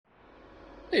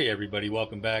Hey everybody,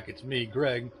 welcome back. It's me,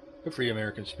 Greg, the Free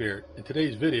American Spirit. In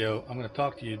today's video, I'm going to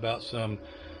talk to you about some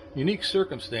unique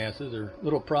circumstances or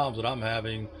little problems that I'm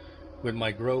having with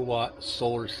my Growatt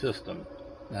solar system.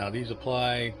 Now, these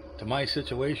apply to my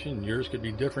situation. Yours could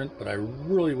be different, but I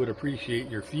really would appreciate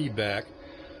your feedback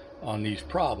on these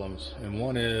problems. And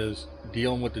one is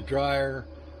dealing with the dryer,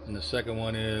 and the second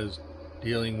one is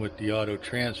dealing with the auto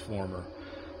transformer.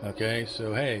 Okay,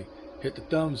 so hey, hit the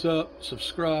thumbs up,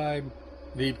 subscribe,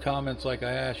 leave comments like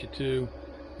I asked you to,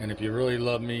 and if you really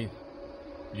love me,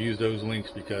 use those links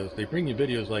because they bring you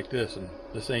videos like this, and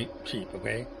this ain't cheap,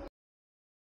 okay?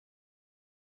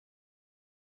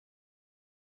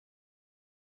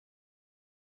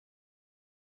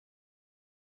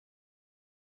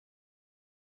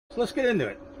 So let's get into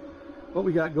it. What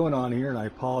we got going on here, and I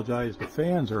apologize, the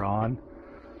fans are on.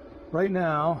 Right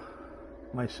now,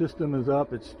 my system is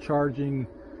up, it's charging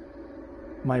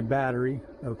my battery,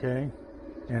 okay?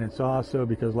 And it's also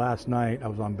because last night I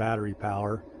was on battery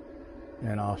power,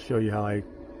 and I'll show you how I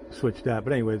switched that.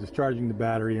 But anyways, it's charging the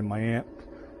battery, and my amp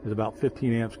is about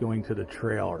 15 amps going to the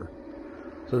trailer.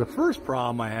 So the first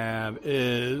problem I have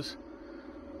is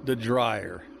the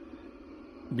dryer.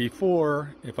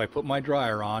 Before, if I put my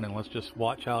dryer on, and let's just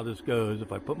watch how this goes.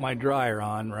 If I put my dryer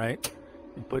on, right,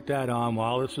 and put that on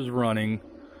while this is running,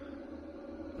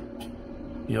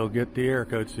 you'll get the air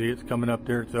code. See, it's coming up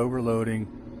there, it's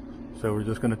overloading. So we're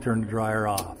just going to turn the dryer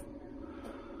off.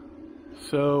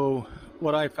 So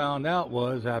what I found out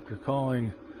was, after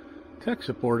calling tech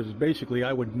support, is basically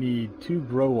I would need 2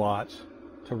 Growatts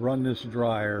to run this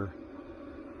dryer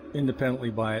independently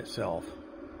by itself.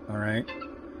 All right.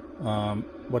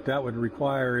 What that would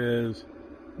require is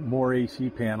more AC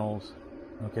panels,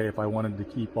 okay, if I wanted to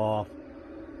keep off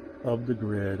of the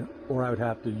grid, or I would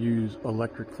have to use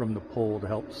electric from the pole to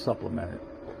help supplement it.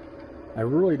 I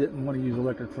really didn't want to use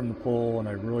electric from the pole, and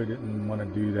I really didn't want to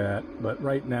do that. But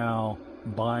right now,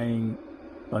 buying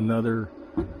another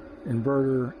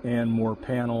inverter and more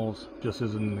panels just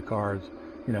isn't in the cards,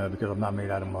 you know, because I'm not made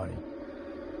out of money.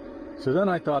 So then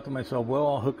I thought to myself, well,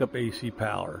 I'll hook up AC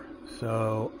power.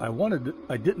 So I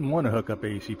didn't want to hook up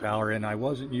AC power, and I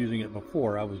wasn't using it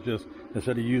before. I was just,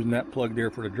 instead of using that plug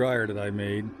there for the dryer that I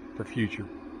made for future,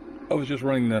 I was just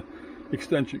running the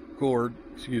extension cord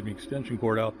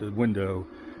out the window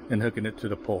and hooking it to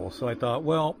the pole. So I thought,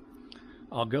 well,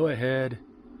 I'll go ahead.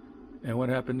 And what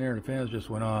happened there? The fans just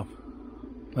went off.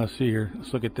 Let's see here.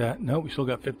 Let's look at that. Nope, we still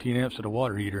got 15 amps of the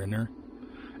water heater in there.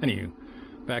 Anywho,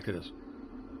 back to this.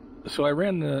 So I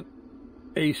ran the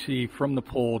AC from the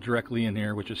pole directly in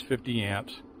here, which is 50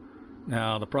 amps.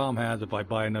 Now the problem has, if I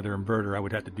buy another inverter, I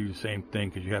would have to do the same thing,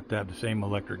 because you have to have the same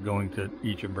electric going to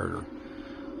each inverter.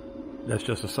 That's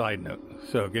just a side note.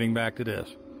 So getting back to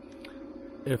this,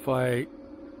 if I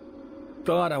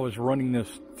thought I was running this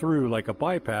through like a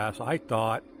bypass, I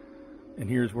thought, and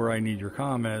here's where I need your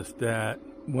comments, that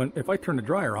if I turn the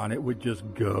dryer on, it would just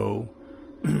go,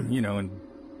 you know, and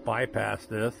bypass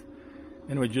this,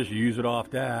 and it would just use it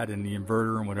off that, and the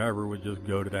inverter and whatever would just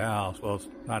go to the house. Well, it's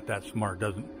not that smart.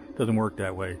 Doesn't work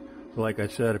that way. So like I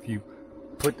said, if you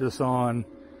put this on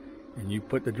and you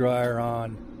put the dryer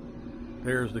on,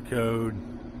 there's the code.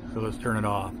 So let's turn it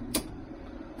off.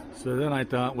 So then I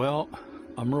thought, well,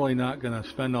 I'm really not going to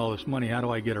spend all this money. How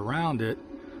do I get around it?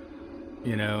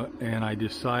 You know, and I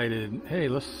decided, hey,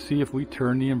 let's see if we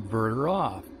turn the inverter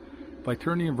off. If I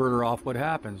turn the inverter off, what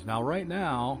happens? Now, right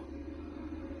now,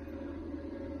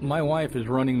 my wife is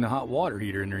running the hot water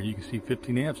heater in there. You can see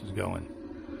 15 amps is going.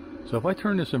 So if I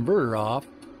turn this inverter off,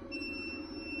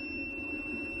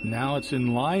 now it's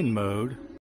in line mode.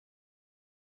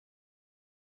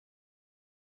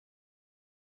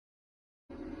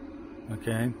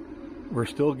 Okay, we're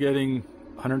still getting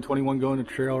 121 going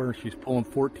to trailer. She's pulling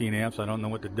 14 amps. I don't know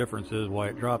what the difference is, why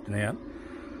it dropped an amp.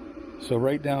 So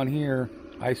right down here,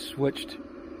 I switched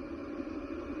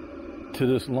to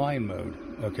this line mode,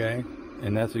 okay?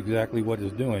 And that's exactly what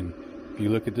it's doing. If you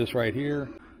look at this right here,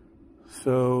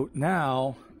 so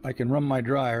now I can run my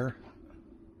dryer,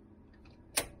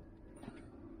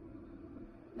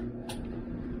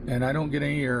 and I don't get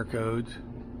any error codes.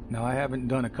 Now, I haven't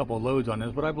done a couple of loads on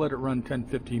this, but I've let it run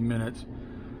 10-15 minutes,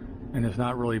 and it's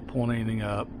not really pulling anything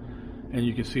up. And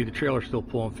you can see the trailer's still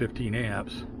pulling 15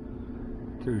 amps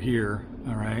through here,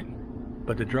 all right?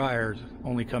 But the dryer's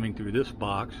only coming through this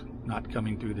box, not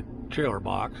coming through the trailer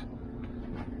box.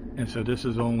 And so this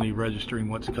is only registering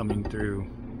what's coming through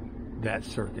that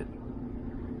circuit.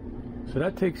 So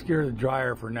that takes care of the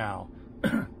dryer for now.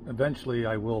 Eventually,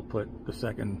 I will put the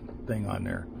second thing on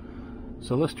there.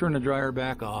 So let's turn the dryer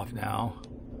back off now.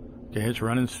 Okay, it's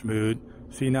running smooth.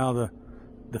 See, now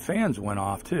the fans went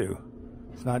off too.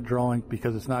 It's not drawing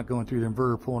because it's not going through the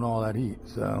inverter pulling all that heat.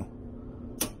 So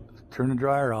turn the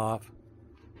dryer off.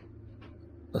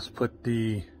 Let's put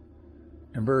the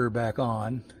inverter back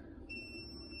on.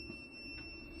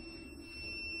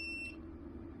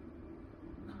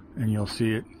 And you'll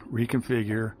see it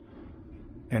reconfigure.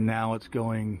 And now it's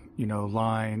going, you know,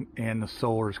 line, and the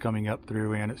solar is coming up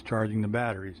through, and it's charging the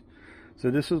batteries. So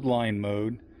this is line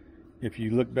mode. If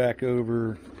you look back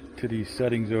over to these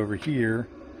settings over here,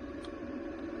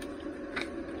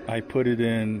 I put it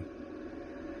in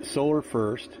solar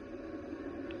first,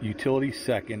 utility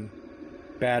second,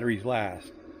 batteries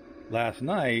last. Last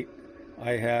night,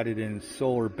 I had it in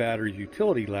solar, batteries,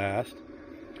 utility last.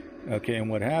 Okay, and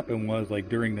what happened was, like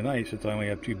during the night, since I only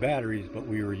have 2 batteries, but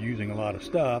we were using a lot of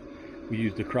stuff, we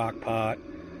used the crock pot,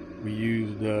 we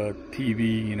used the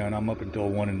TV, you know, and I'm up until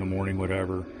 1 in the morning,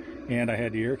 whatever. And I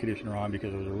had the air conditioner on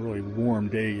because it was a really warm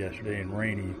day yesterday and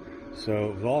rainy. So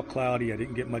it was all cloudy, I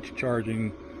didn't get much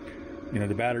charging. You know,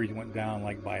 the batteries went down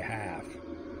like by half.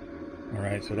 All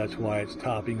right, so that's why it's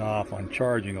topping off on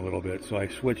charging a little bit. So I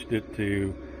switched it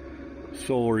to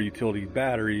solar utility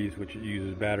batteries, which it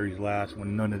uses batteries last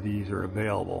when none of these are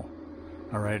available.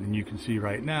 All right, and you can see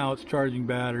right now it's charging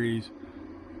batteries,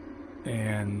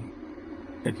 and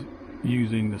it's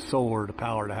using the solar to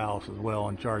power the house as well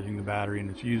and charging the battery, and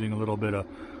it's using a little bit of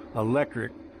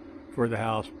electric for the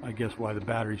house, I guess, while the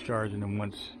battery's charging, and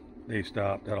once they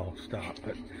stop, that'll stop.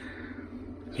 But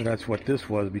so that's what this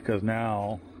was, because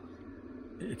now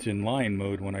it's in line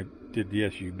mode when I did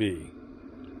the SUB,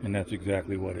 and that's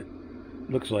exactly what it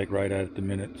looks like right at the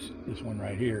minute. This one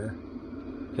right here.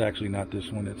 It's actually not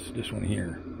this one, it's this one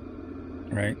here,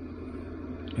 right?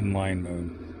 In line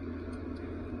mode.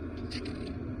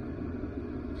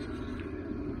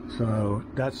 So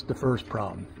that's the first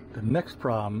problem. The next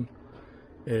problem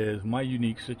is my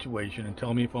unique situation, and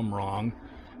tell me if I'm wrong.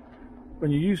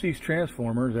 When you use these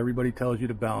transformers, everybody tells you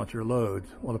to balance your loads.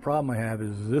 Well, the problem I have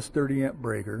is this 30 amp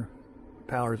breaker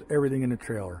powers everything in the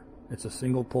trailer. It's a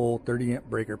single pole 30 amp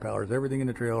breaker, powers everything in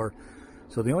the trailer.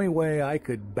 So the only way I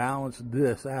could balance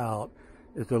this out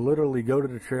is to literally go to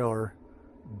the trailer,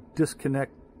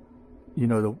 disconnect, you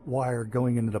know, the wire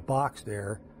going into the box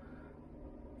there,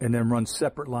 and then run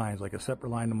separate lines, like a separate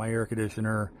line to my air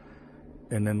conditioner,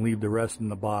 and then leave the rest in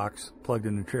the box plugged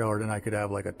in the trailer. Then I could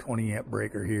have like a 20 amp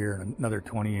breaker here and another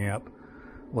 20 amp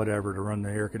whatever to run the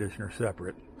air conditioner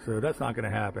separate. So that's not going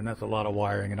to happen. That's a lot of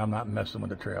wiring, and I'm not messing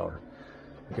with the trailer.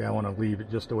 Okay, I want to leave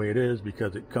it just the way it is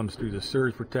because it comes through the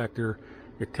surge protector.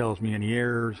 It tells me any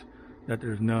errors, that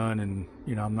there's none, and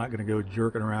you know, I'm not going to go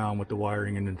jerking around with the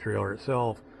wiring in the trailer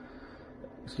itself.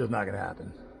 It's just not going to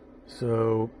happen.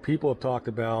 So people have talked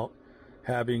about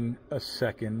having a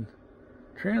second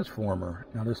transformer.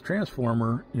 Now this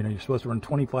transformer, you know, you're supposed to run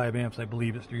 25 amps. I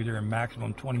believe it's through there in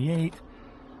maximum 28.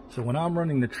 So when I'm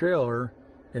running the trailer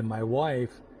and my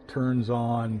wife turns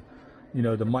on, you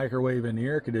know, the microwave and the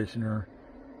air conditioner,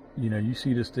 you know, you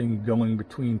see this thing going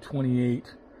between 28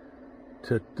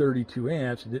 to 32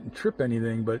 amps. It didn't trip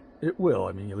anything, but it will.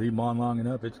 I mean, you leave them on long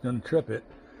enough, it's going to trip it.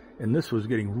 And this was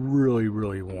getting really,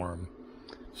 really warm.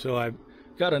 So I've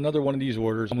got another one of these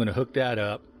orders. I'm going to hook that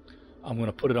up. I'm going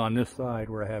to put it on this side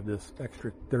where I have this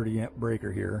extra 30 amp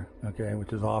breaker here, okay,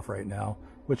 which is off right now,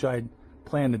 which I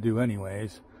plan to do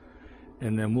anyways.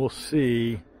 And then we'll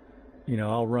see, you know,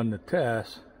 I'll run the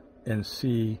test and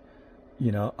see,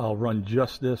 you know, I'll run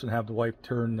just this and have the wife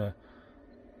turn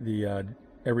the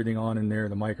everything on in there,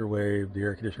 the microwave, the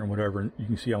air conditioner, whatever, and you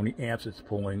can see how many amps it's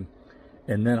pulling.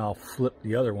 And then I'll flip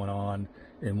the other one on,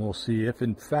 and we'll see if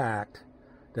in fact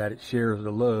that it shares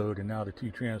the load, and now the 2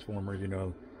 transformers, you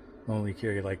know, only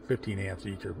carry like 15 amps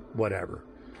each or whatever.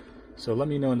 So let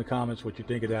me know in the comments what you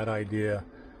think of that idea.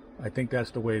 I think that's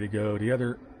the way to go. The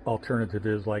other alternative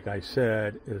is, like I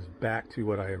said, is back to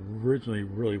what I originally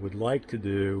really would like to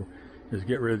do, is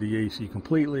get rid of the AC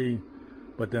completely,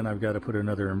 but then I've got to put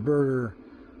another inverter,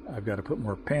 I've got to put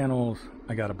more panels,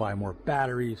 I got to buy more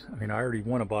batteries. I mean, I already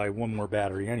want to buy 1 more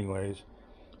battery anyways,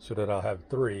 so that I'll have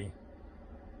 3,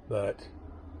 but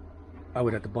I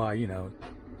would have to buy, you know,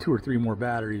 2 or 3 more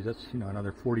batteries. That's, you know,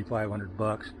 another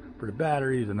 $4,500 for the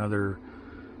batteries, another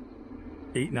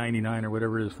 $8.99 or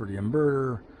whatever it is for the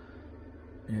inverter,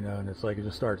 you know, and it's like it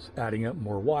just starts adding up,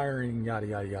 more wiring, yada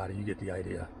yada yada. You get the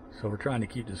idea. So we're trying to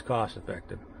keep this cost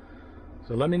effective.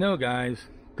 So let me know, guys.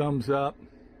 Thumbs up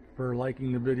for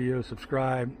liking the video,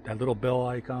 subscribe, that little bell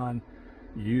icon.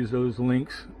 Use those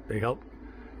links. They help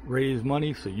raise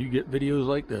money so you get videos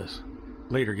like this.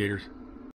 Later, Gators.